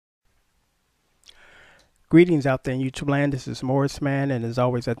Greetings out there in YouTube land. This is Morris Man, and as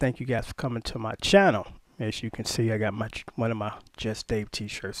always, I thank you guys for coming to my channel. As you can see, I got one of my Just Dave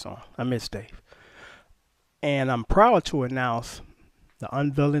t-shirts on. I miss Dave. And I'm proud to announce the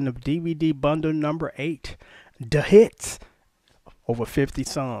unveiling of DVD bundle number 8. The hits. Over 50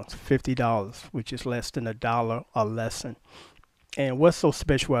 songs, $50, which is less than $1 a lesson. And what's so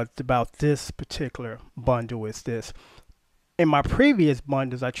special about this particular bundle is this. In my previous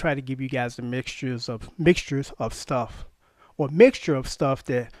bundles, I try to give you guys the mixtures of stuff, or mixture of stuff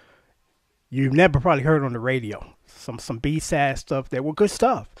that you've never probably heard on the radio. Some B-side stuff that were good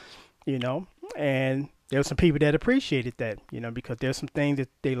stuff, you know. And there were some people that appreciated that, you know, because there's some things that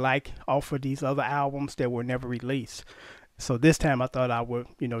they like off of these other albums that were never released. So this time I thought I would,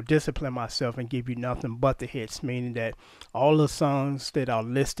 you know, discipline myself and give you nothing but the hits, meaning that all the songs that are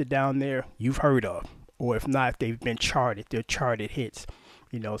listed down there you've heard of. Or if not, they've been charted. They're charted hits,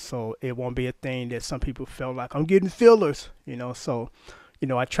 you know, so it won't be a thing that some people feel like I'm getting fillers, you know. So, you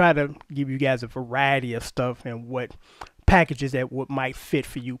know, I try to give you guys a variety of stuff and what packages that might fit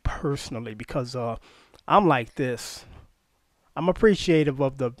for you personally, because I'm like this. I'm appreciative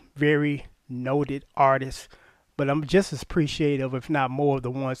of the very noted artists, but I'm just as appreciative, if not more, of the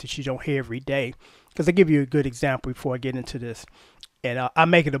ones that you don't hear every day. Because I give you a good example before I get into this. And I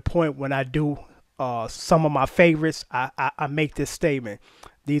make it a point when I do some of my favorites, I make this statement.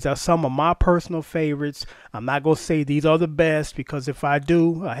 These are some of my personal favorites. I'm not going to say these are the best, because if I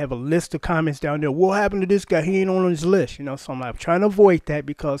do, I have a list of comments down there. What happened to this guy? He ain't on his list. You know, so I'm like trying to avoid that,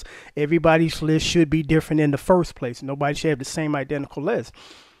 because everybody's list should be different in the first place. Nobody should have the same identical list.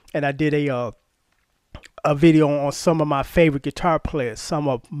 And I did a video on some of my favorite guitar players, some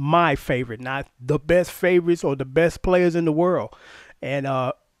of my favorite, not the best favorites or the best players in the world. And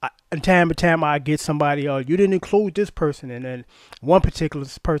time to time I get somebody, you didn't include this person, and then one particular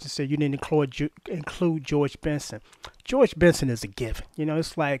person said you didn't include George Benson. George Benson is a given. You know,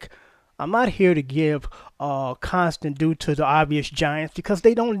 it's like I'm not here to give constant due to the obvious giants, because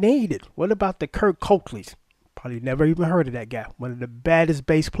they don't need it. What about the Kurt Coakley's? Probably never even heard of that guy. One of the baddest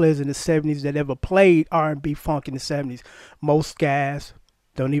bass players in the 70s that ever played R&B funk in the 70s. Most guys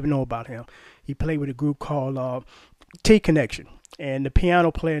don't even know about him. He played with a group called T Connection. And the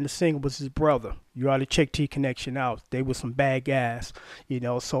piano player and the singer was his brother. You ought to check T Connection out. They were some bad guys, you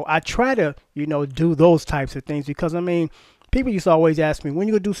know. So I try to, you know, do those types of things, because, I mean, people used to always ask me, when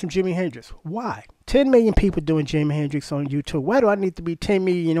you going to do some Jimi Hendrix? Why? 10 million people doing Jimi Hendrix on YouTube. Why do I need to be 10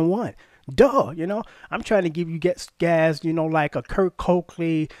 million and one? Duh, you know. I'm trying to give you guys, you know, like a Kurt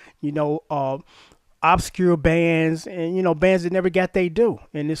Coakley, you know, obscure bands, and, you know, bands that never got they due.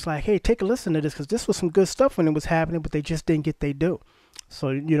 And it's like, hey, take a listen to this, because this was some good stuff when it was happening, but they just didn't get they due. So,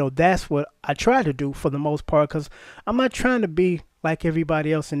 you know, that's what I try to do for the most part, because I'm not trying to be like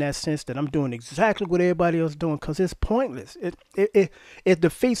everybody else in that sense that I'm doing exactly what everybody else is doing, because it's pointless. It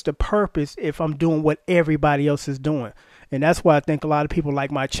defeats the purpose if I'm doing what everybody else is doing. And that's why I think a lot of people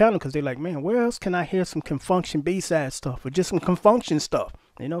like my channel, because they're like, man, where else can I hear some Confunction B-side stuff, or just some Confunction stuff,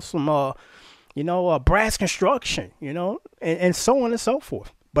 you know, some you know, brass construction, you know, and so on and so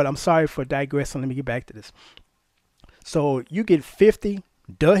forth. But I'm sorry for digressing. Let me get back to this. So you get 50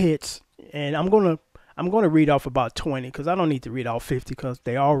 the hits, and I'm gonna read off about 20, because I don't need to read all 50, because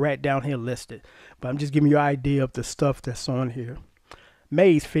they all right down here listed. But I'm just giving you an idea of the stuff that's on here.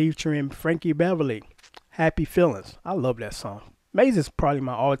 Maze featuring Frankie Beverly, Happy Feelings. I love that song. Maze is probably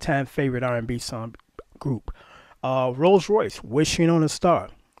my all-time favorite R&B song group. Rose Royce, Wishing on a Star.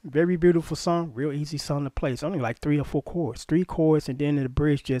 Very beautiful song, real easy song to play. It's only like 3 or 4 chords. 3 chords, and then in the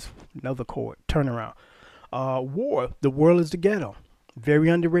bridge, just another chord. Turn around. War, The World is the Ghetto. Very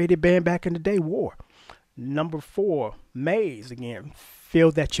underrated band back in the day, War. Number 4, Maze again.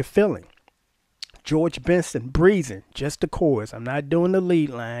 Feel That You're Feeling. George Benson, Breezin, just the chorus. I'm not doing the lead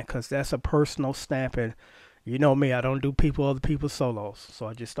line, because that's a personal stamp, and you know me, I don't do other people's solos. So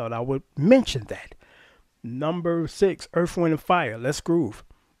I just thought I would mention that. Number 6, Earth, Wind, and Fire, Let's Groove.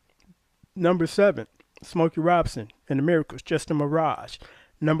 Number 7, Smokey Robinson and the Miracles, Just a Mirage.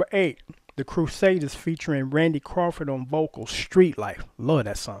 Number 8, The Crusaders featuring Randy Crawford on vocals, Street Life. Love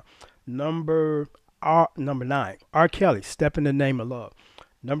that song. Number 9, R. Kelly, Step in the Name of Love.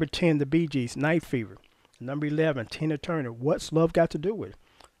 Number 10, The Bee Gees, Night Fever. Number 11, Tina Turner, What's Love Got to Do With It?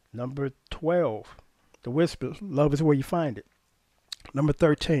 Number 12, The Whispers, Love Is Where You Find It. Number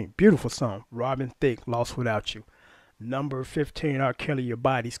 13, beautiful song, Robin Thicke, Lost Without You. Number 15, R. Kelly, Your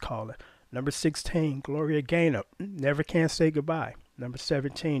Body's Calling. Number 16, Gloria Gaynor, Never Can Say Goodbye. Number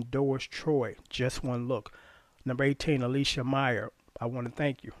 17, Doris Troy, Just One Look. Number 18, Alicia Meyer, I Want to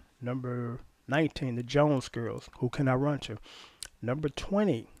Thank You. Number 19, The Jones Girls, Who Can I Run To? Number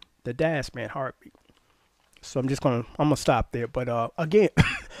 20, The Dazz Band, Heartbeat. So I'm gonna stop there. But again,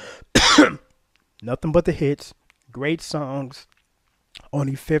 nothing but the hits, great songs,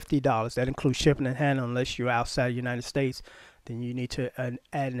 only $50. That includes shipping and handling unless you're outside the United States. Then you need to add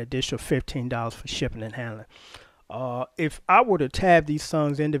an additional $15 for shipping and handling. If I were to tab these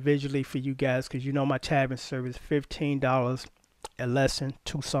songs individually for you guys, because you know my tabbing service, $15 a lesson,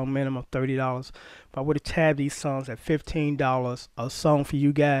 2 song minimum, $30. If I were to tab these songs at $15 a song for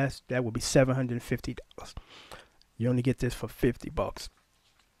you guys, that would be $750. You only get this for $50.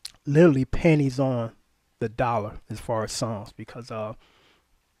 Literally pennies on the dollar as far as songs, because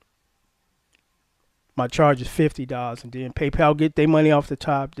my charge is $50, and then PayPal get their money off the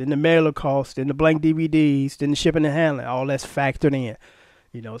top, then the mailer cost, then the blank DVDs, then the shipping and handling, all that's factored in,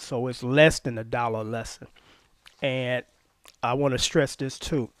 so it's less than $1 lesson. And I want to stress this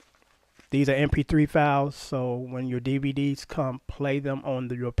too. These are MP3 files, so when your DVDs come, play them on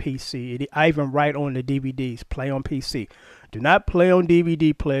your PC. I even write on the DVDs, play on PC. Do not play on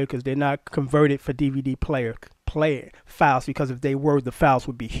DVD player, because they're not converted for DVD player files, because if they were, the files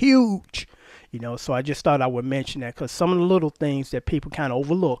would be huge. So I just thought I would mention that, because some of the little things that people kind of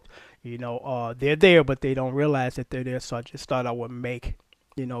overlook, they're there, but they don't realize that they're there. So I just thought I would make,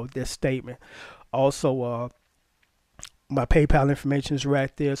 this statement. Also, my PayPal information is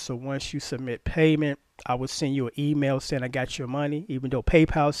right there. So once you submit payment, I will send you an email saying I got your money, even though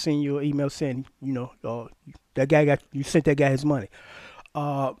PayPal send you an email saying, that guy you sent that guy his money.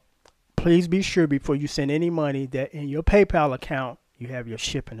 Please be sure before you send any money that in your PayPal account, you have your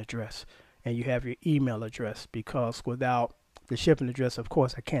shipping address and you have your email address, because without the shipping address, of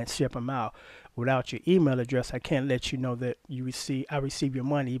course, I can't ship them out. Without your email address, I can't let you know that I receive your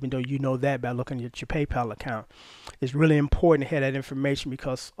money, even though you know that by looking at your PayPal account. It's really important to have that information,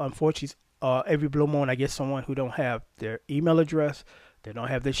 because unfortunately, every blue moon I get someone who don't have their email address, they don't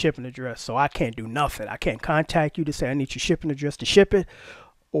have their shipping address, so I can't do nothing. I can't contact you to say I need your shipping address to ship it,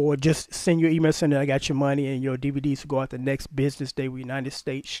 or just send your email saying that I got your money and your DVDs will go out the next business day with United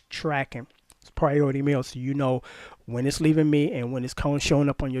States tracking. It's priority mail, so you know when it's leaving me and when it's showing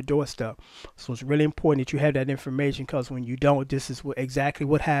up on your doorstep. So it's really important that you have that information, because when you don't, this is exactly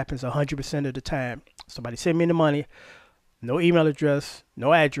what happens 100% of the time. Somebody send me the money, no email address,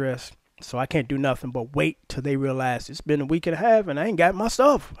 no address, so I can't do nothing but wait till they realize it's been a week and a half and I ain't got my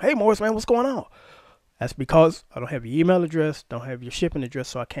stuff. Hey, Morris, man, what's going on? That's because I don't have your email address, don't have your shipping address,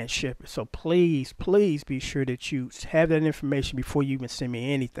 so I can't ship it. So please, please be sure that you have that information before you even send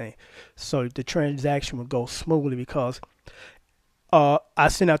me anything, so the transaction will go smoothly, because I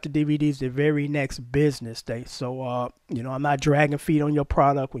send out the DVDs the very next business day. So, I'm not dragging feet on your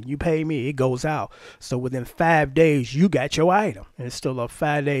product. When you pay me, it goes out. So within 5 days, you got your item. And it's still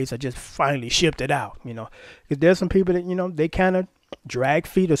 5 days, I just finally shipped it out, Because there's some people that, they kind of drag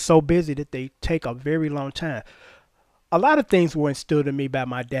feet, are so busy that they take a very long time. A lot of things were instilled in me by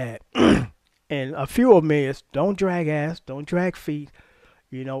my dad. And a few of them is, don't drag ass, don't drag feet.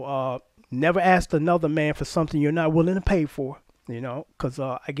 Never ask another man for something you're not willing to pay for. Because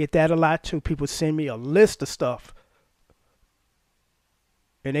I get that a lot too. People send me a list of stuff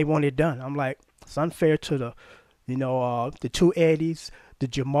and they want it done. I'm like, it's unfair to the two Eddies, the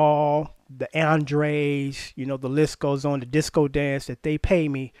Jamal, the Andres, the list goes on, the disco dance, that they pay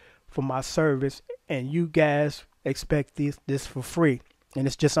me for my service, and you guys expect this for free. And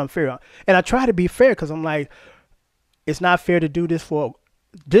it's just unfair. And I try to be fair, because I'm like, it's not fair to do this for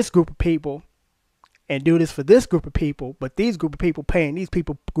this group of people and do this for this group of people, but these group of people paying these group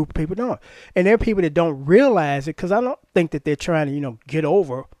of people don't. And there are people that don't realize it, because I don't think that they're trying to, get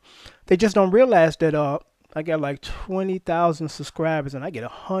over. They just don't realize that I got like 20,000 subscribers, and I get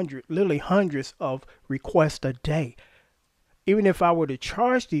literally hundreds of requests a day. Even if I were to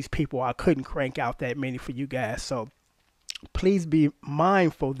charge these people, I couldn't crank out that many for you guys. So please be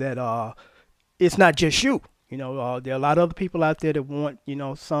mindful that it's not just you. There are a lot of other people out there that want,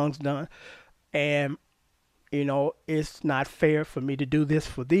 songs done. And, it's not fair for me to do this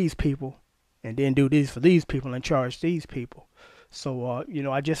for these people and then do this for these people and charge these people. So,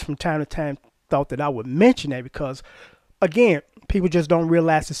 I just from time to time thought that I would mention that, because, again, people just don't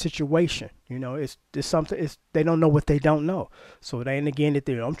realize the situation. It's something, they don't know what they don't know. So it ain't, again, that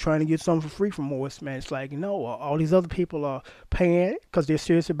I'm trying to get something for free from Morris, man. It's like, all these other people are paying because they're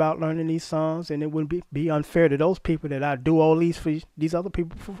serious about learning these songs, and it wouldn't be unfair to those people that I do all these for these other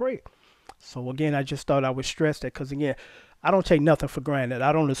people for free. So, again, I just thought I would stress that, because, again, I don't take nothing for granted.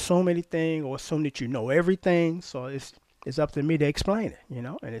 I don't assume anything or assume that you know everything. So it's up to me to explain it,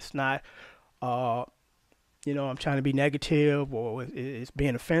 and it's not, I'm trying to be negative or it's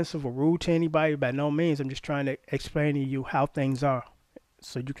being offensive or rude to anybody. By no means. I'm just trying to explain to you how things are,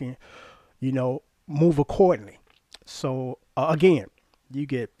 so you can, move accordingly. So again, you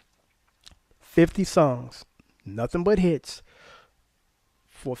get 50 songs, nothing but hits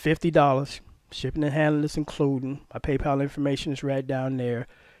for $50. Shipping and handling is including. My PayPal information is right down there.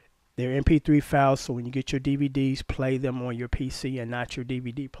 They're MP3 files, so when you get your DVDs, play them on your PC and not your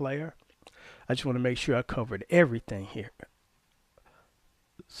DVD player. I just want to make sure I covered everything here.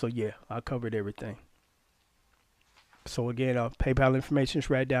 So yeah, I covered everything. So again, PayPal information is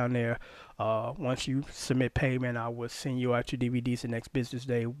right down there. Once you submit payment, I will send you out your DVDs the next business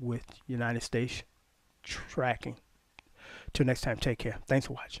day with United States tracking. Till next time, take care. Thanks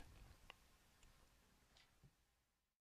for watching.